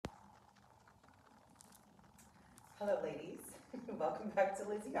Hello ladies, welcome back to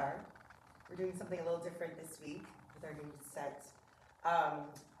Lizzie R. We're doing something a little different this week with our new set.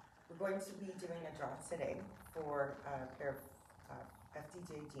 We're going to be doing a draw today for a pair of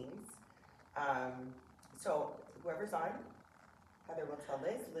FDJ jeans. So whoever's on, Heather will tell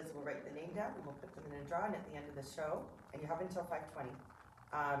Liz, Liz will write the name down, and we'll put them in a draw, and at the end of the show, and you have until 5:20,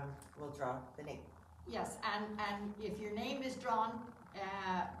 we'll draw the name. Yes, and if your name is drawn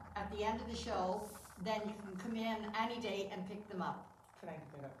at the end of the show, then you can come in any day and pick them up. Can I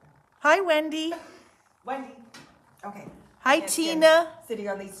pick it up? Hi, Wendy. Wendy. Okay. Hi, Tina. Sitting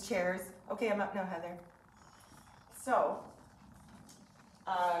on these chairs. Okay, I'm up now, Heather. So,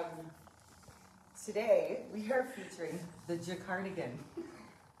 today we are featuring the Jackardigan.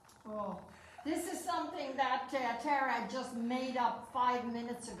 Oh, this is something that Tara just made up 5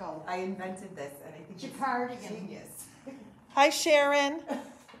 minutes ago. I invented this, and I think Jackardigan. it's genius. Hi, Sharon.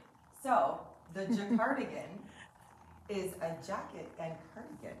 So, the Jackardigan is a jacket and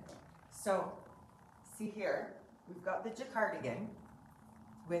cardigan. So, see here, we've got the Jackardigan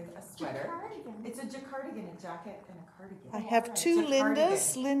with a sweater. Jackardigan. It's a Jackardigan, a jacket and a cardigan. I have two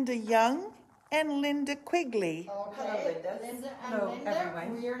Lindas, Linda Young and Linda Quigley. Okay. Hello, Lindas. Linda and Hello, Linda,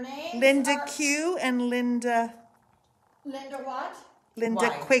 everyone. your names Linda are Q and Linda Linda what? Linda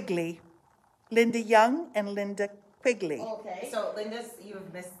Why? Quigley. Linda Young and Linda Quigley. Okay. So, Linda's, you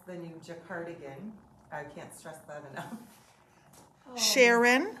have missed the new Jackardigan. I can't stress that enough. Oh.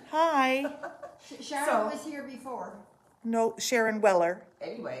 Sharon, hi. Sharon So- was here before. No, Sharon Weller.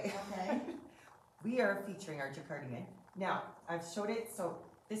 Anyway, Okay. we are featuring our Jackardigan. Now, I've showed it, so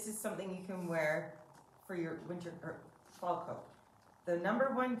this is something you can wear for your winter or fall coat. The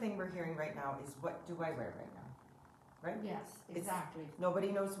number one thing we're hearing right now is, what do I wear right now? Right? Yes, It's- exactly.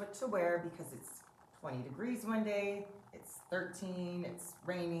 Nobody knows what to wear because it's 20 degrees one day, it's 13, it's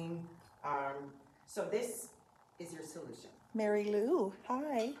raining. So this is your solution. Mary Lou,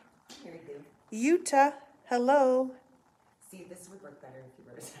 hi. Here we go. Utah, hello. See, this would work better if you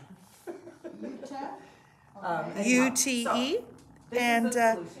wrote it down. Utah. Okay. Anyhow, UTE so, this and, is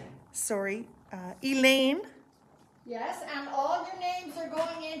the solution. Sorry, Elaine. Yes, and all your names are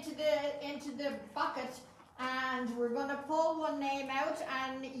going into the bucket, and we're going to pull one name out,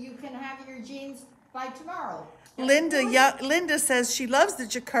 and you can have your jeans by tomorrow. Linda says she loves the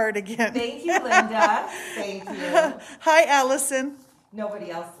Jackardigan. Thank you, Linda. Thank you. Hi, Allison.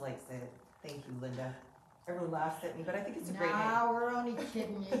 Nobody else likes it. Thank you, Linda. Everyone laughs at me, but I think it's a great name. No, we're only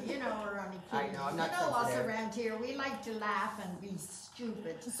kidding you. You know we're only I kidding know, I'm you. not You know us sensitive. around here. We like to laugh and be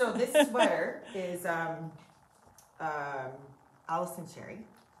stupid. So this sweater is Allison Cherry,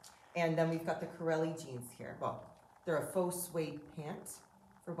 and then we've got the Corelli jeans here. Well, they're a faux suede pant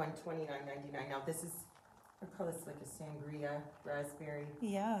for $129.99. Now this is, I call this like a sangria raspberry.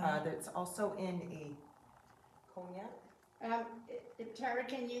 Yeah. That's also in a cognac Tara,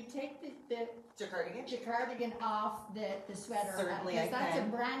 can you take the Jackardigan. Jackardigan off the sweater? Certainly because I that's can.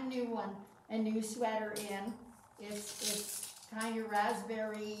 a brand new one, a new sweater in. It's kind of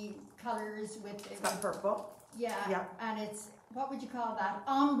raspberry colors with It's got purple. yeah, Yeah. and it's, what would you call that?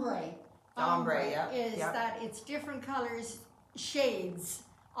 Ombre. Ombre, yeah, Is yeah. that it's different colors, shades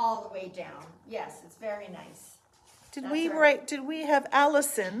all the way down. Yes, it's very nice. Did That's we right. write? Did we have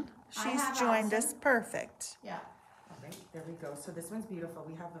Allison? I She's have joined Allison. us. Perfect. Yeah, All right, there we go. So this one's beautiful.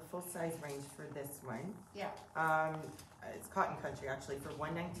 We have the full size range for this one. yeah. It's Cotton Country actually for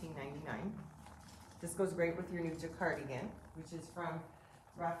 $119.99. This goes great with your new Jackardigan, which is from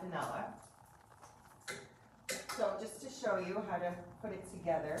Raffinella. So just to show you how to put it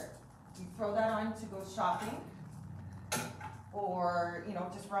together, you throw that on to go shopping, or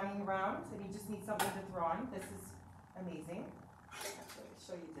just running around, and you just need something to throw on. This is amazing. Actually, I'll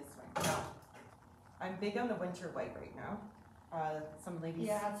show you this one. Now, I'm big on the winter white right now. Some ladies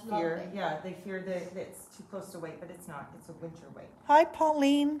Yeah, it's fear, lovely. they fear that it's too close to white, but it's not. It's a winter white. Hi,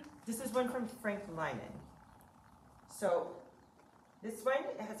 Pauline. This is one from Frank Lyman. So this one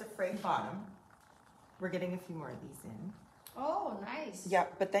has a frayed bottom. We're getting a few more of these in. Oh, nice. Yeah,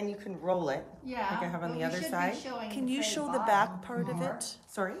 but then you can roll it. Yeah. Like I have on but the we other should be side. showing Can you frayed show the bottom back part of more. it?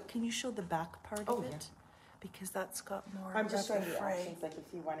 Sorry? Can you show the back part Oh, of yeah. it? Because that's got more I'm just of showing the you fray. options, like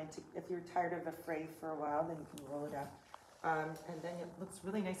if you wanted to, if you're tired of a fray for a while, then you can roll it up. And then it looks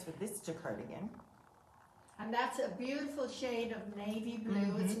really nice with this Jackardigan. And that's a beautiful shade of navy blue.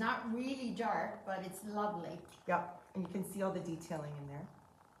 Mm-hmm. It's not really dark, but it's lovely. Yeah, and you can see all the detailing in there.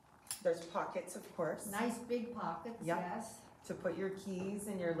 There's pockets, of course, Nice big pockets, Yep. yes. to put your keys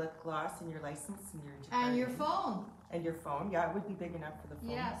and your lip gloss and your license and your And your Jackardigan. phone, And your phone. Yeah, it would be big enough for the phone.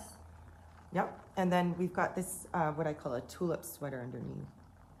 yes. Yep. And then we've got this, what I call a tulip sweater underneath.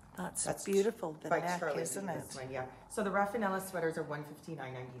 That's beautiful, the by neck, Charlie isn't B, it? this one, yeah. So the Raffinella sweaters are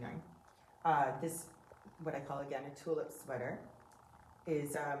 $159.99. This, what I call again a tulip sweater,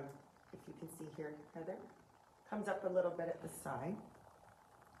 is if you can see here, Heather, comes up a little bit at the side,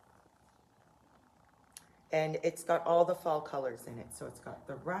 and it's got all the fall colors in it. So it's got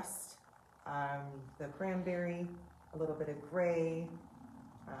the rust, the cranberry, a little bit of gray,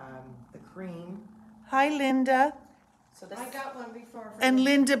 the cream. Hi, Linda. So this, I got one before. For And you.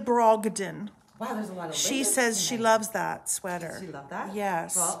 Linda Brogden. wow, there's a lot of. She Lindas says she tonight. loves that sweater. Does she love that?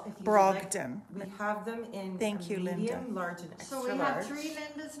 Yes, Well, if you would Brogden. Like, we have them in Thank you, medium, Linda. large, and extra So we large. have 3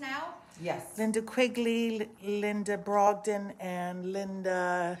 Lindas now? Yes. Linda Quigley, Linda Brogden, and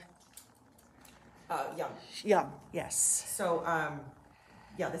Linda Young. Young. Yes. So,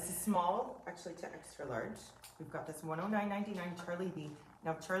 yeah, this is small, actually to extra large. We've got this $109.99 Charlie B.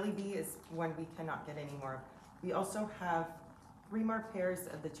 Now, Charlie B is one we cannot get anymore. We also have 3 more pairs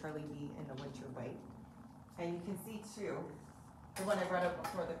of the Charlie B in the winter white. And you can see too, the one I brought up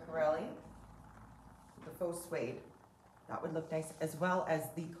before, the Corelli, the faux suede. That would look nice, as well as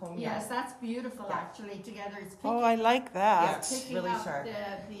the cognac. Yes, that's beautiful Yeah. actually together. It's picking, Oh, I like that. Yeah. picking really up sharp.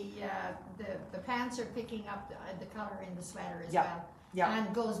 the pants are picking up the color in the sweater as Yeah. well. Yeah.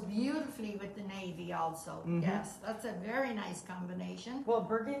 And goes beautifully with the navy also. Mhm. Yes, that's a very nice combination. Well,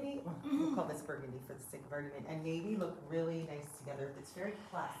 burgundy, we'll call this burgundy for the sake of argument, and navy look really nice together. It's very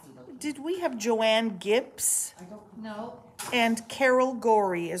classy looking. Did we have Joanne Gibbs? I don't No, And Carol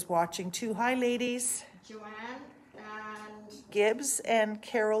Gorey is watching too. Hi, ladies. Joanne and Gibbs and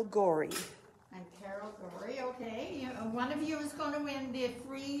Carol Gorey. Carol Gorey. Okay, one of you is going to win the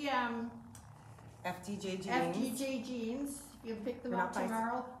free FTJ jeans. FTJ jeans. You pick them They're up not nice.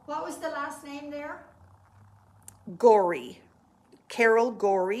 tomorrow. What was the last name there? Gorey. Carol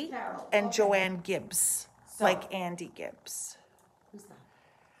Gorey Carol. and Okay. Joanne Gibbs. So- Like Andy Gibbs. Who's that?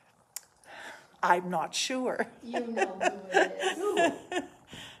 I'm not sure. You know who it is. Ooh.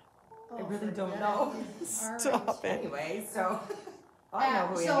 Oh, I really for don't goodness. know. All Stop right. it. Anyway, so I know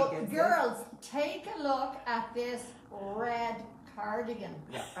who So, Andy Gibbs is. girls, take a look at this red cardigan.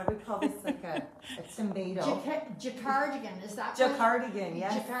 Yeah, I would call this like a tomato. Jackardigan, is that what? Jackardigan,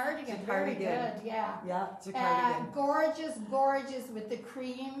 yes. Jackardigan, very Jackardigan. good, yeah. Yeah, Jackardigan. Gorgeous, gorgeous with the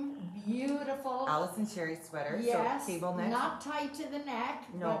cream, beautiful. Allison Cherry sweater, Yes, so cable neck. not tight to the neck,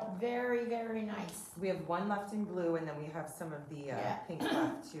 No. but very, very nice. We have one left in blue, and then we have some of the Yeah. pink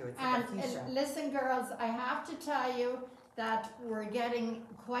left too. It's And like a fuchsia. listen, girls, I have to tell you that we're getting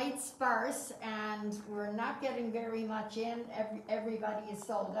quite sparse, and we're not getting very much in. Everybody is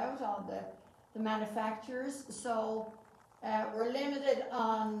sold out, all the manufacturers. So we're limited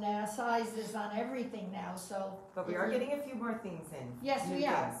on sizes on everything now. So, But we are getting a few more things in. yes, new we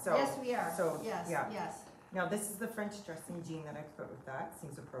are. things. So, Yes, we are. So, Yes, yeah. yes. Now this is the French dressing jean that I put with that.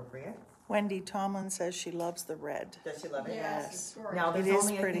 Seems appropriate. Wendy Tomlin says she loves the red. Does she love it? Yes, Yes. it's gorgeous. Now there's It is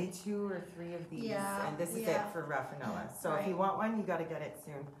only I pretty. think 2 or 3 of these, Yeah, and this is yeah. it for Raffinella. So if Right. you want one, you got to get it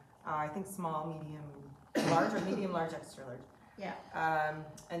soon. I think small, medium, large, or medium, large, extra large. Yeah.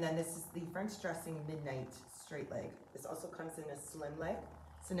 And then this is the French dressing midnight straight leg. This also comes in a slim leg.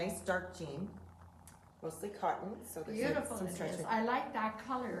 It's a nice dark jean, mostly cotton. So there's Beautiful some it stretch. is. I like that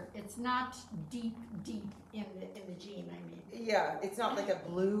color. It's not deep in the jean. I mean, Yeah, it's not like a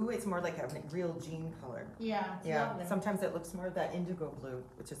blue. It's more like a real jean color. yeah, it's Yeah, lovely. sometimes it looks more of that indigo blue,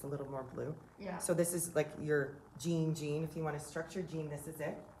 which is a little more blue. Yeah. So this is like your jean. If you want a structured jean, this is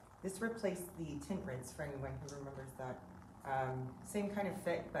it. This replaced the tint rinse for anyone who remembers that. Same kind of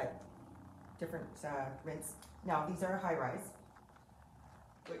fit, but different rinse. Now these are high rise,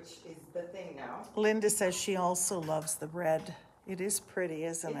 which is the thing now. Linda says she also loves the red. It is pretty,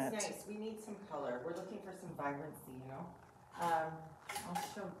 isn't it? It's nice. We need some color. We're looking for some vibrancy, you know. I'll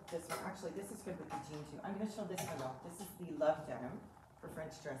show this one. Actually, this is good with the jean too. I'm going to show this one though. This is the Love Denim for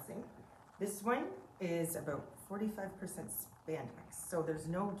French dressing. This one is about 45% spandex, so there's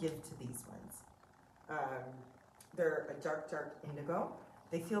no give to these ones. They're a dark indigo.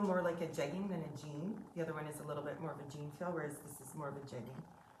 They feel more like a jegging than a jean. The other one is a little bit more of a jean feel, whereas this is more of a jegging.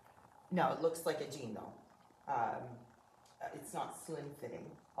 No, it looks like a jean though. It's not slim fitting,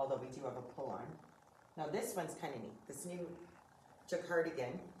 although we do have a pull on. Now this one's kind of neat. This new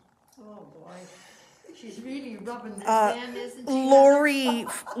Jackardigan. Oh boy, she's really rubbing this in, isn't she?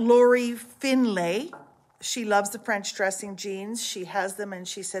 Lori Finlay, she loves the French dressing jeans. She has them and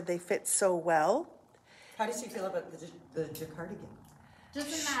she said they fit so well. How does she feel about the Jackardigan? Doesn't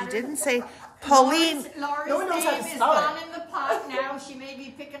She matter. didn't say. Pauline, Laurie's No one knows how to name is spell it. gone in the pot now. She may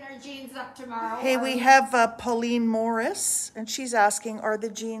be picking her jeans up tomorrow. hey, or- we have Pauline Morris and she's asking, are the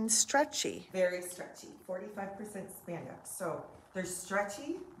jeans stretchy? Very stretchy, 45% spandex. So They're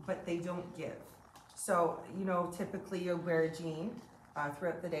stretchy, but they don't give. So, you know, typically you'll wear a jean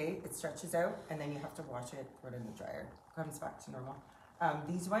throughout the day, it stretches out, and then you have to wash it, put it in the dryer, comes back to normal.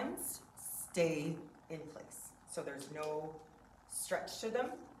 These ones stay in place. So there's no stretch to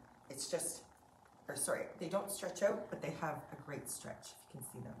them. It's just, or sorry, they don't stretch out, but they have a great stretch, if you can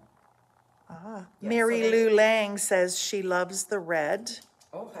see them. Ah, Yeah, Mary so they- Lou Lang says she loves the red.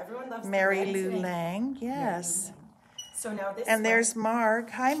 Oh, everyone loves Mary the Lou red. Lang, yes. So now this And one- there's Marg.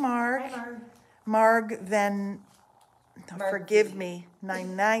 Hi, Marg. Hi, Marg. Marg Van, Marg forgive V. me,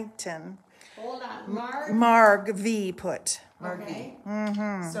 Nighton. Hold on, Mark. Marg V put. Marg V.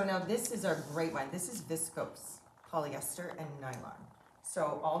 Okay. So now this is our great one. This is viscose, polyester, and nylon.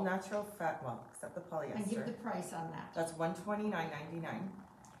 So all natural fat, well, except the And give the polyester. price on that. That's $129.99.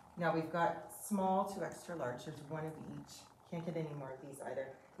 Now we've got small to extra large. There's one of each. Can't get any more of these either.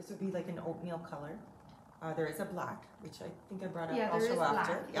 This would be like an oatmeal color. There is a black, which I think I brought up. Yeah, I'll there is show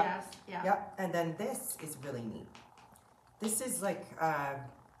after. black, Yep. yes, yeah. Yep. And then this is really neat. This is like,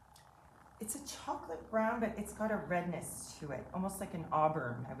 it's a chocolate brown, but it's got a redness to it, almost like an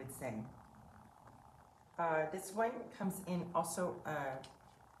auburn, I would say. This one comes in also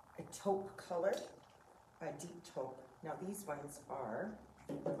a taupe color, a deep taupe. Now these ones are,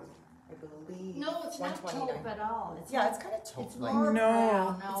 I believe, No, it's not taupe $129. at all. It's Yeah, not- it's kind of taupe. It's like. more No.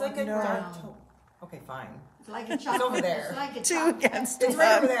 brown. No, It's like a no. dark brown. taupe. Okay, fine. It's like a chocolate. over there. It's like a Two chocolate. against It's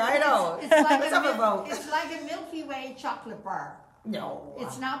right over one. there, I know. It's like Let's a have a vote. It's like a Milky Way chocolate bar. No.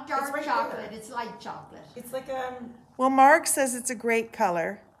 It's not dark right chocolate. there. It's light chocolate. It's like Well, Marg says it's a great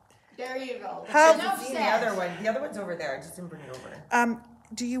color. There you go. How- I've Enough seen the said. other one. The other one's over there. I just didn't bring it over.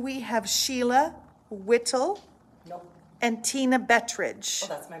 We have Sheila Whittle Nope. and Tina Bettridge. Oh,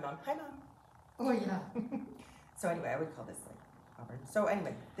 that's my mom. Hi, mom. Oh yeah. So anyway, I would call this like Auburn. So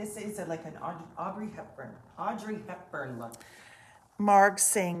anyway, this is like an Audrey Hepburn look. Marg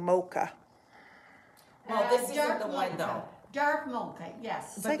saying mocha. Well, this isn't dark the one mocha. though. Dark mocha,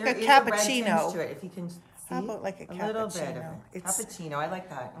 yes. Like there a is red cappuccino. tinge to it, if you can see. How about like a little bit of cappuccino? it. It's- Cappuccino. I like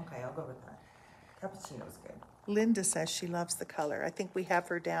that. Okay, I'll go with that. Cappuccino's good. Linda says she loves the color. I think we have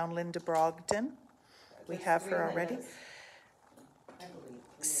her down, Linda Brogden. We There's have three her already. Lindas, I believe.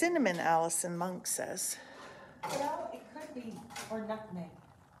 Cinnamon, Allison Monk says. Well, it could be, or nutmeg.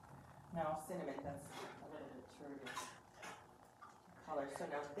 No, cinnamon, that's a little bit truer color. So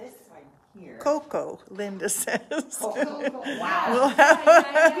now this one here. Cocoa, Linda says. Wow.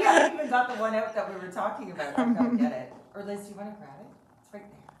 Yeah, We haven't even got the one out that we were talking about. I've got to get it. Or Liz, you want to grab it? It's right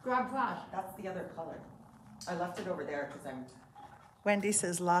there. Grab what? That's the other color. I left it over there because I'm. Wendy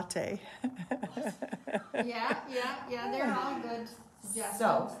says latte. Yeah, they're all good suggestions.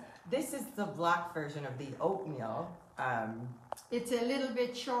 So this is the black version of the oatmeal. It's a little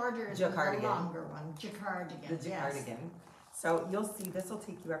bit shorter than the Jackardigan. longer one. Jackardigan. The Jackardigan. So you'll see this will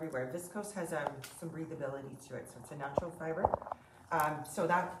take you everywhere. Viscose has some breathability to it, so it's a natural fiber. So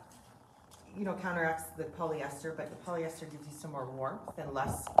that counteracts the polyester, but the polyester gives you some more warmth and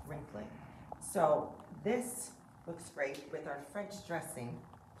less wrinkling. So this looks great with our French dressing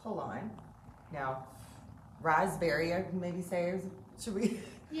pull-on. Now, raspberry, I can maybe say, should we?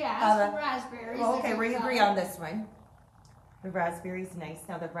 Yeah, raspberries. Well, okay, we agree on this one. The raspberry's nice.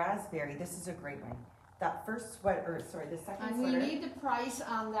 Now the raspberry, this is a great one. That first sweater, the second And we sweater. need the price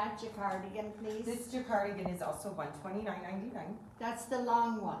on that Jackardigan, please. This Jackardigan is also $129.99. That's the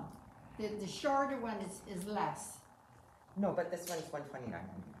long one. The shorter one is less. No, but this one's $129.99.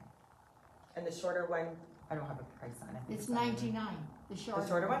 And the shorter one, I don't have a price on it. It's 99. The shorter. The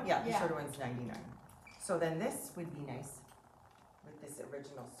shorter one? Yeah, the Yeah. shorter one's 99. So then this would be nice with this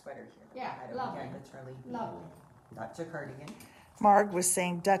original sweater here. Yeah, I don't lovely. Again, the Charlie. Lovely. That Jackardigan. Marg was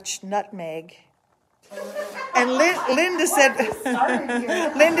saying Dutch nutmeg. And Linda said Started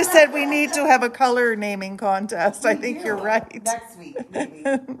here. Linda said we need to have a color naming contest. I think We you're do. right. Next week, maybe.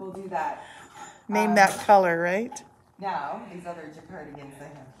 We'll do that. Name that color, right? Now, these other Jackardigans I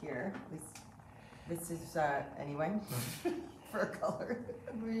have here. This is, anyone? For a color.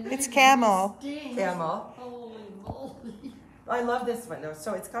 Really It's camel. stinks. Camel. Holy moly. I love this one though.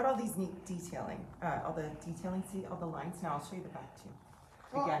 So it's got all these neat detailing. All the detailing, see all the lines. Now I'll show you the back too.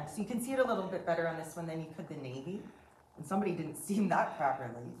 Again, so you can see it a little bit better on this one than you could the navy. And somebody didn't steam that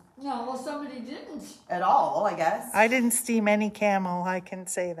properly. No, well, somebody didn't. At all, I guess. I didn't steam any camel, I can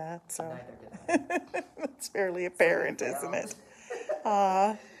say that. So Neither did I. it's fairly apparent, isn't it?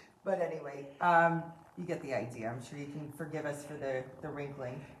 But anyway, you get the idea. I'm sure you can forgive us for the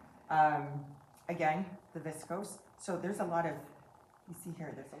wrinkling. Again, the viscose. So there's a lot of, you see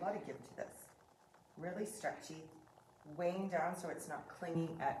here, there's a lot of give to this. Really stretchy, weighing down so it's not clingy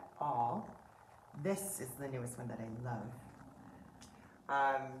at all. This is the newest one that I love.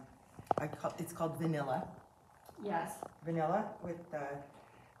 It's called vanilla. Yes. Vanilla with the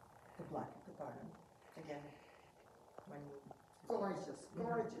black at the bottom. Again, when Gorgeous,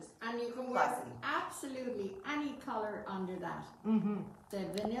 gorgeous. And you can wear Classy. absolutely any color under that. mm-hmm. The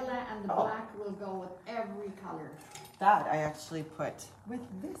vanilla and the Oh. black will go with every color. That I actually put with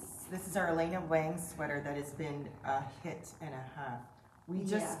this. This is our Elena Wang sweater that has been a hit and a half. We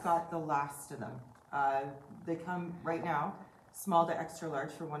just Yes. got the last of them. They come right now, small to extra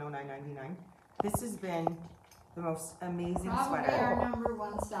large for $109.99. This has been the most amazing Probably sweater. our number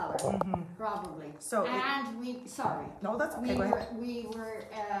one seller. Mhm. Probably. So And sorry. No, that's okay. Go ahead. We were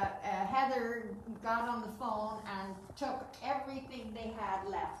Heather got on the phone and took everything they had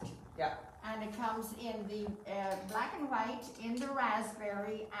left. Yeah. And it comes in the black and white, in the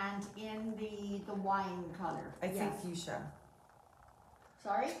raspberry, and in the wine color. I'd say Yes. fuchsia.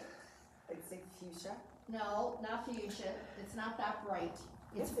 Sorry? I'd say fuchsia. No, not fuchsia. It's not that bright.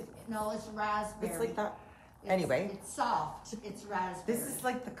 Yes, No, it's raspberry. It's like that. It's- Anyway. It's soft. It's raspberry. This is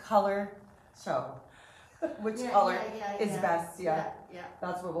like the color show. Which Yeah, color yeah, is yeah. best? Yeah. Yeah,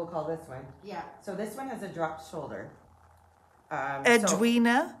 That's what we'll call this one. yeah. So this one has a dropped shoulder.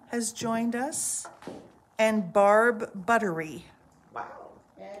 Edwina has joined us, and Barb Buttery, Wow.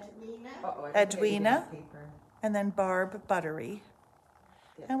 Edwina. Uh-oh, I think I Edwina. did paper. and then Barb Buttery.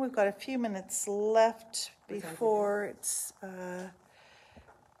 Yeah. And we've got a few minutes left What time is it? before it's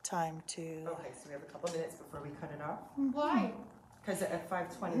time to. Okay, so we have a couple minutes before we cut it off. Why? Because at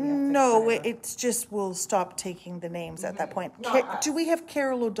 5:20 we have to No, cut it off. it's just we'll stop taking the names at that point. Not us. Do we have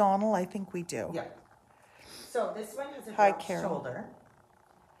Carol O'Donnell? I think we do. Yeah. So this one has a Hi, dropped Carol. shoulder.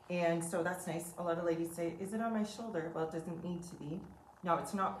 And so that's nice. A lot of ladies say, is it on my shoulder? Well, it doesn't need to be. No,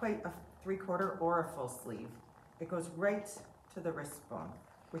 it's not quite a 3/4 or a full sleeve. It goes right to the wrist bone,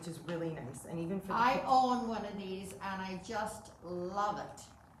 which is really nice. And even for the I own one of these and I just love it.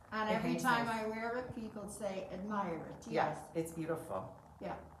 And It every hangs time nice. I wear it, people say admire it. Yes, it's beautiful.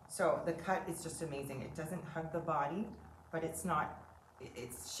 Yeah. So the cut is just amazing. It doesn't hug the body, but it's not,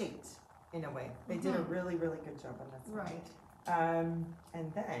 it's shaped in a way. They did a really, really good job on this one. Right.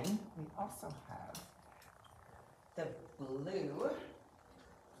 And then we also have the blue.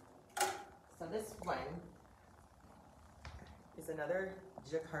 So this one is another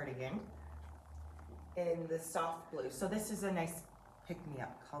Jackardigan in the soft blue. So this is a nice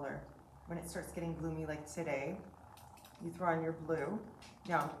pick-me-up color. When it starts getting gloomy like today, you throw on your blue.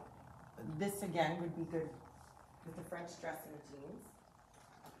 Now, this again would be good with the French dressing jeans.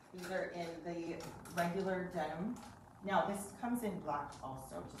 These are in the regular denim. Now, this comes in black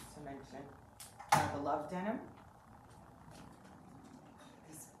also, just to mention. The Love denim.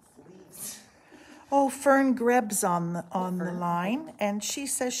 These sleeves. Oh, Fern Greb's on the Fern. line, and she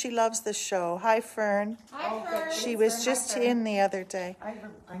says she loves the show. Hi, Fern. Hi, Oh, Fern. good. She Fern, was hi, just Fern. in the other day. I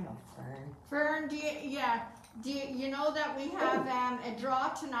know Fern. Fern, do you know that we have a draw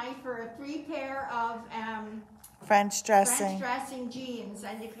tonight for a 3 pair of French dressing. French dressing jeans,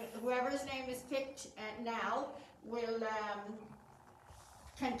 and whoever's name is picked now will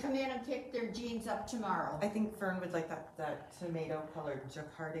can come in and pick their jeans up tomorrow. I think Fern would like that tomato colored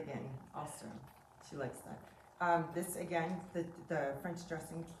Jackardigan also. She likes that. This again, the French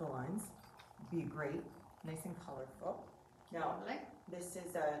dressing pull-ons be great, nice and colorful. Now, Lovely. this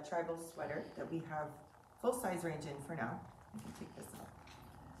is a tribal sweater that we have full size range in for now. You can take this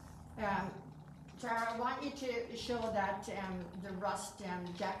off. Tara, I want you to show that the rust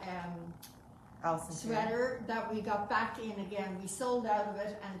Allison sweater that we got back in again. We sold out of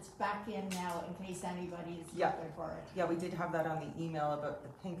it and it's back in now in case anybody's Yeah. looking for it. Yeah, we did have that on the email about the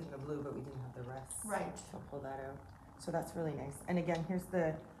pink and the blue, but we didn't have the rest. Right. So I'll pull that out. So that's really nice. And again, here's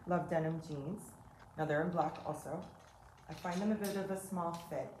the Love denim jeans. Now they're in black also. I find them a bit of a small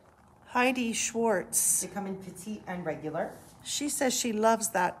fit. Heidi Schwartz. They come in petite and regular. She says she loves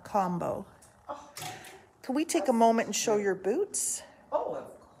that combo. Oh, Can we take a moment and show your boots? oh, of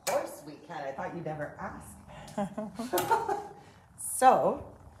course we can. I thought you'd never ask. So,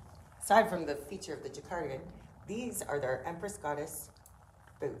 aside from the feature of the Jackardigan, these are their Empress Goddess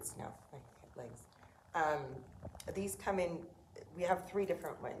boots. No, my legs. These come in, we have 3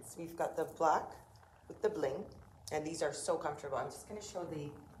 different ones. We've got the black with the bling, and these are so comfortable. I'm just going to show the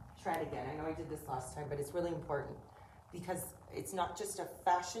tread again. I know I did this last time, but it's really important because it's not just a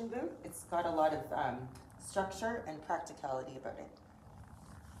fashion boot. It's got a lot of structure and practicality about it.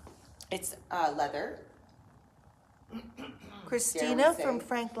 It's leather. Christina say. from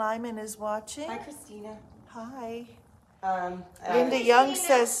Frank Lyman is watching. Hi, Christina. Hi. Linda Linda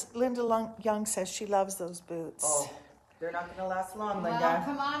Young says she loves those boots. Oh, they're not going to last long, Well, Linda.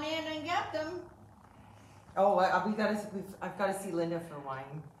 come on in and get them. Oh, I've got to see Linda for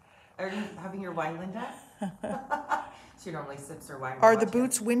wine. Are you having your wine, Linda? She normally sips her wine. Are the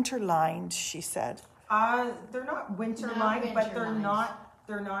boots winter lined? She said. They're not winter Not lined, winter but they're lined. not.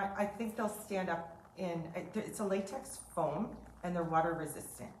 They're not. I think they'll stand up in. It's a latex foam, and they're water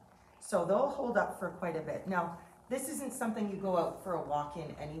resistant, so they'll hold up for quite a bit. Now, this isn't something you go out for a walk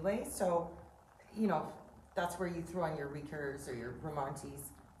in anyway, so you know that's where you throw on your Rickers or your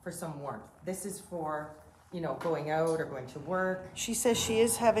Romantes for some warmth. This is for going out or going to work. She says she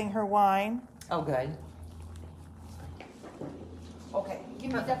is having her wine. Oh, good. Okay.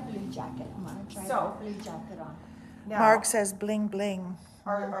 Give me that blue jacket. I'm gonna try So- that blue jacket on. Now, Mark says bling bling.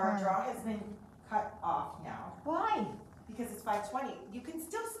 our draw has been cut off now Why? because it's 5:20. You can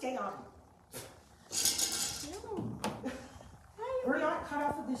still stay on. We're not cut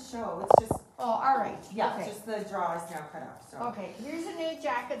off of this show. It's just Oh, all right. yeah, Okay. just the draw is now cut off. So Okay, here's a new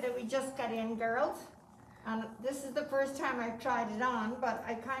jacket that we just got in, girls. And this is the first time I've tried it on, but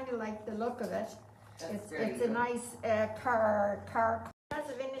I kind of like the look of it. that's very It's a good. nice car. It has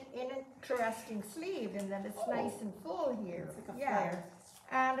an interesting sleeve, and then it's nice and full here. It's like a Yeah. flare.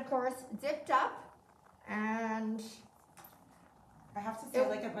 And of course, zipped up, and I have to say, I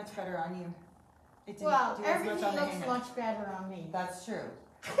like it much better on you. It didn't well, do as much everything on the looks hanger. much better on me. That's true.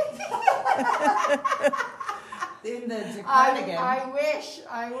 In the Jackardigan. I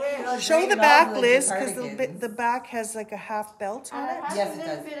wish. Show the Drain back, all the Liz, because Jackardigans. the back has like a half belt on And it it. has Yes, a it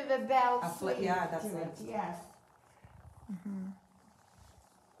little does. bit of a belt A flip- sleeve yeah, that's to it. it. Yes.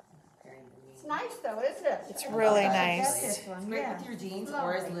 Very neat. It's nice though, isn't it? It's I really like nice. this one, It's great yeah. with your jeans, Lovely.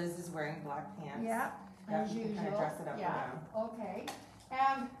 or as Liz is wearing black pants. Yeah, Yeah, as you can usual. kinda dress it up or Yeah, down. okay.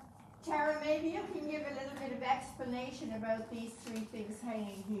 Tara, maybe you can give a little bit of explanation about these three things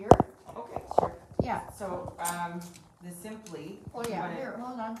hanging here. Okay, sure. Yeah. So, the Simply. Oh you yeah, wanna- here,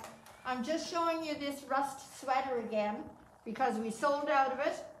 hold on. I'm just showing you this rust sweater again because we sold out of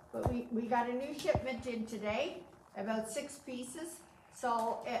it, but we got a new shipment in today, about 6 pieces.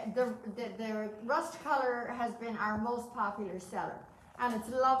 So the rust color has been our most popular seller, and it's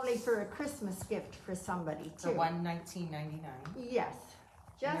lovely for a Christmas gift for somebody For too. $119.99. Yes,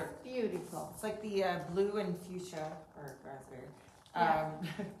 And just beautiful. It's like the blue and fuchsia or raspberry Yeah.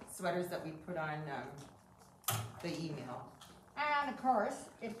 sweaters that we put on the email. And of course,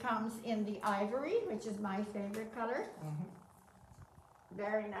 it comes in the ivory, which is my favorite color. Mhm.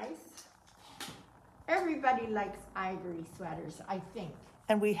 Very nice. Everybody likes ivory sweaters, I think.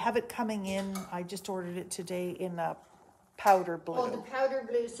 And we have it coming in. I just ordered it today in a powder Oh, the blue. powder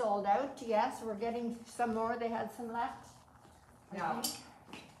blue sold out. Yes, we're getting some more. They had some left. I Now, think.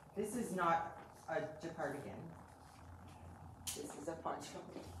 this is not a Jackardigan. This is a poncho.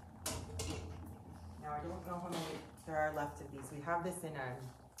 Now, I don't know how many there are left of these. We have this in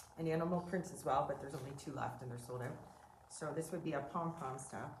an animal print as well, but there's only 2 left and they're sold out. So this would be a pom-pom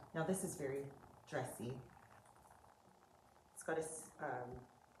style. Now, this is very dressy. It's got a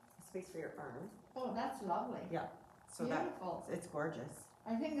space for your arm. Oh, that's lovely. Yeah. So Beautiful. it's gorgeous.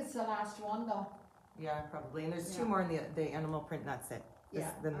 I think it's the last one though. Yeah, probably. And there's 2 Yeah. more in the animal print, and that's it.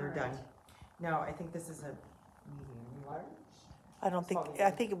 Yeah, Then they're alright. done. Now, I think this is a medium large. I don't think,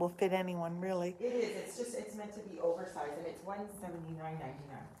 I think it will fit anyone really. It is. It's meant to be oversized, and it's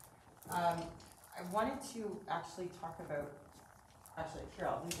 $179.99. I wanted to actually talk about. Actually, here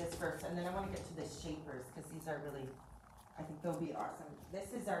I'll do this first, and then I want to get to the shapers because these are really. I think they'll be awesome.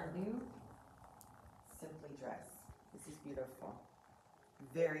 This is our new Simply dress. This is beautiful.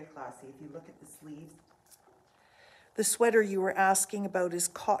 Very classy. If you look at the sleeves, The sweater you were asking about is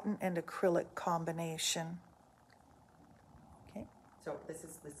cotton and acrylic combination. Okay. so this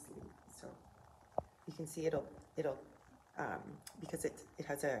is the sleeve. So you can see it'll because it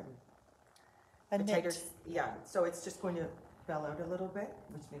has a tighter, knit. yeah, so it's just going to bell out a little bit,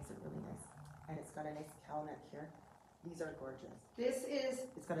 which makes it really nice. And it's got a nice cowl neck here. These are gorgeous. This is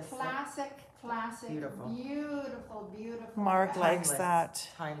It's got a slip. classic, Beautiful. beautiful. Mark dress. likes that.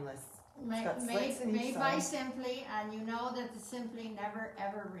 Timeless. Made, got slits in each made by side. Simply, and you know that the Simply never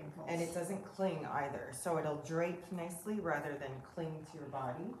ever wrinkles. And it doesn't cling either, so it'll drape nicely rather than cling to your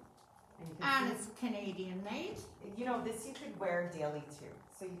body. And you can And see, it's Canadian made. you know, this you could wear daily too.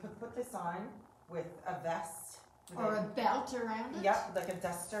 So you could put this on with a vest. with Or a belt around it. Yep, like a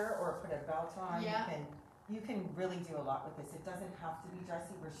duster, or put a belt on. Yeah. You can really do a lot with this. It doesn't have to be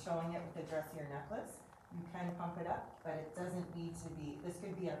dressy. We're showing it with the dressier necklace. You can pump it up, but it doesn't need to be. This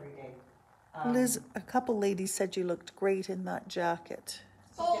could be every day. Liz, a couple ladies said you looked great in that jacket.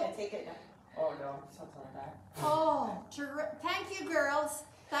 She's gonna take it now. Oh no, she'll tell her that. Oh, thank you, girls.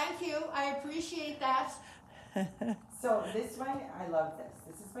 Thank you. I appreciate that. So this one, I love this.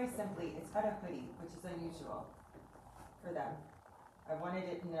 This is by Simply. It's got a hoodie, which is unusual for them. I wanted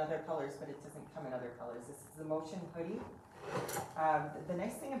it in other colors, but it doesn't come in other colors. This is the Motion hoodie. The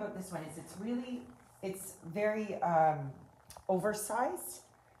nice thing about this one is it's very oversized.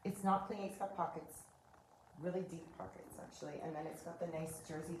 It's not clean. It's got pockets, really deep pockets actually, and then it's got the nice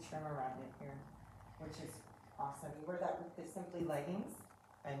jersey trim around it here, which is awesome. You wear that with the Simply leggings,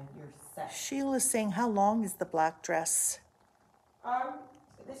 and you're set. Sheila's saying, how long is the black dress?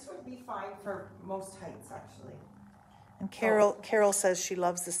 This would be fine for most heights actually. And Carol says she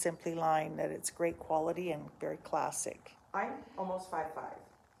loves the Simply line, that it's great quality and very classic. I'm almost 5'5",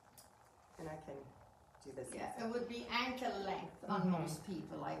 and I can do this. Yeah, it would be ankle length on most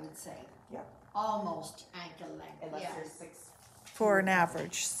people, I would say. Yeah. Almost ankle length. Unless yeah. you're 6. For an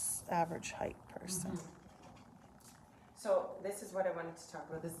average height person. So this is what I wanted to talk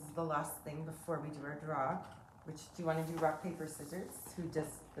about. This is the last thing before we do our draw. Which, do you want to do rock, paper, scissors? Who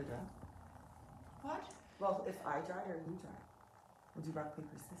does the draw? What? Well, if I draw or you draw. We'll do rock,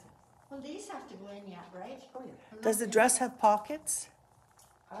 paper, scissors. Well, these have to go in yet, right? Oh yeah. Does the dress have pockets?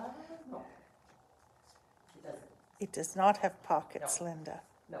 No. It doesn't. It does not have pockets, Linda.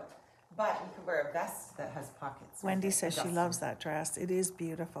 No. But you could wear a vest that has pockets. Wendy says she loves that dress. It is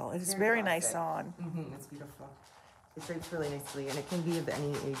beautiful. It is very nice on. It's beautiful. It drapes really nicely, and it can be of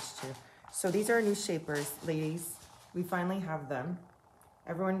any age too. So these are our new shapers, ladies. We finally have them.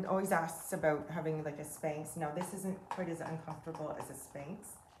 Everyone always asks about having like a Spanx. Now this isn't quite as uncomfortable as a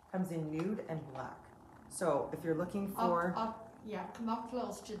Spanx. Comes in nude and black. So if you're looking for... come up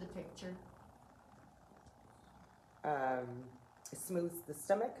close to the picture. It smooths the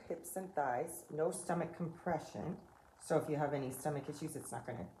stomach, hips, and thighs. No stomach compression. So if you have any stomach issues, it's not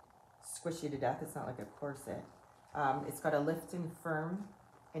going to squish you to death. It's not like a corset. It's got a lift and firm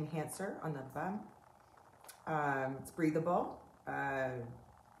enhancer on the bum. It's breathable,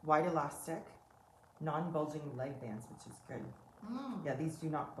 wide elastic, non-bulging leg bands, which is good. Yeah, these do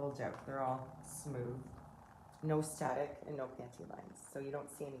not bulge out. They're all smooth. No static and no panty lines, so you don't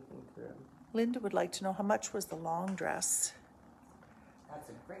see anything through them. Linda would like to know, how much was the long dress? That's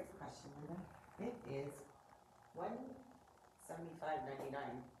a great question, Linda. It is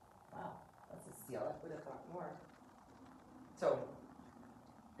 $175.99. Wow, that's a steal. I would have thought more. So,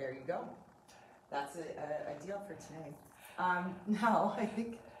 there you go. That's a deal for today. Now, I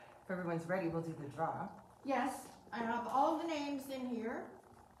think if everyone's ready, we'll do the draw. Yes, I have all the names in here.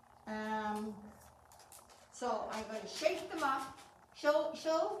 So I'm going to shake them up. Show.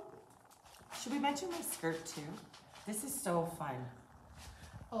 Should we mention my skirt too? This is so fun.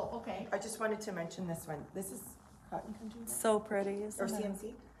 Oh, okay. I just wanted to mention this one. This is cotton country, right? So pretty, isn't Or it?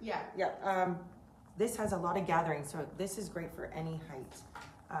 CMC? Yeah. Yeah. This has a lot of gathering, so this is great for any height.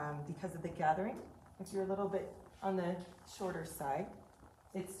 Because of the gathering, if you're a little bit on the shorter side,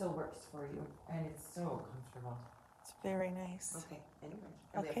 it still works for you, and it's so comfortable. It's very nice. Okay, anyway.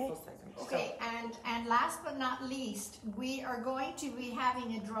 And we Okay. have full size range. Okay, and last but not least, we are going to be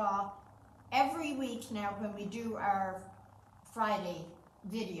having a draw every week now when we do our Friday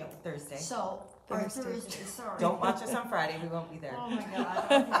video. Thursday. So, or Thursday, sorry. Don't watch us on Friday, we won't be there. Oh my God,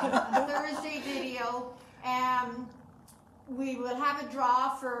 okay. A Thursday video. We will have a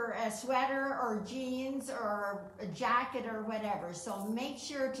draw for a sweater or jeans or a jacket or whatever. So make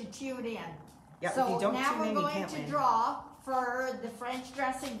sure to tune in. Yeah, So if you don't now tune we're in, you going can't to win. draw for the French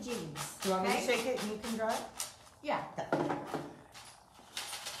dressing jeans. Do you want me to okay? shake it and you can draw it? Yeah.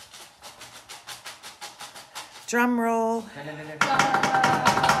 Drum roll. The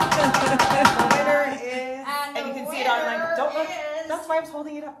winner is, and you can see it online. Don't look. That's why I was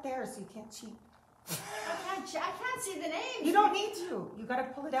holding it up there, so you can't cheat. I can't see the names. You don't need to. You got to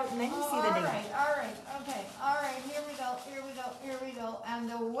pull it out and then you see the name. All right, here we go. And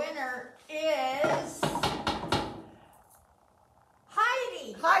the winner is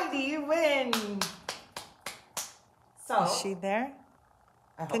Heidi. Heidi, you win. So, Is she there?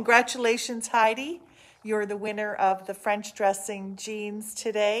 I hope. Congratulations, Heidi. You're the winner of the French dressing jeans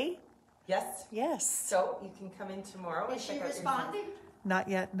today. Yes. Yes. So you can come in tomorrow. and Is check she out your responding? Not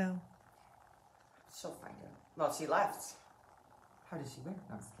yet, no. She'll find out. Well, she left. How did she win?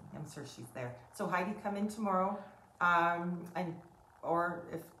 No, I'm sure she's there. So Heidi, come in tomorrow. Or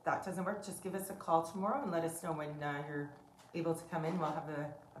if that doesn't work, just give us a call tomorrow and let us know when you're able to come in. We'll have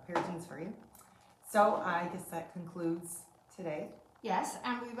a pair of jeans for you. So I guess that concludes today. Yes,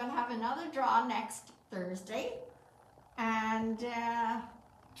 and we will have another draw next Thursday. And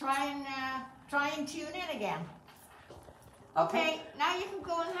try and tune in again. Okay, now you can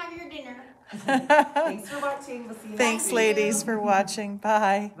go and have your dinner. Thanks for watching. We'll see you next Thanks, week. ladies, for watching.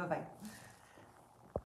 Bye. Bye-bye.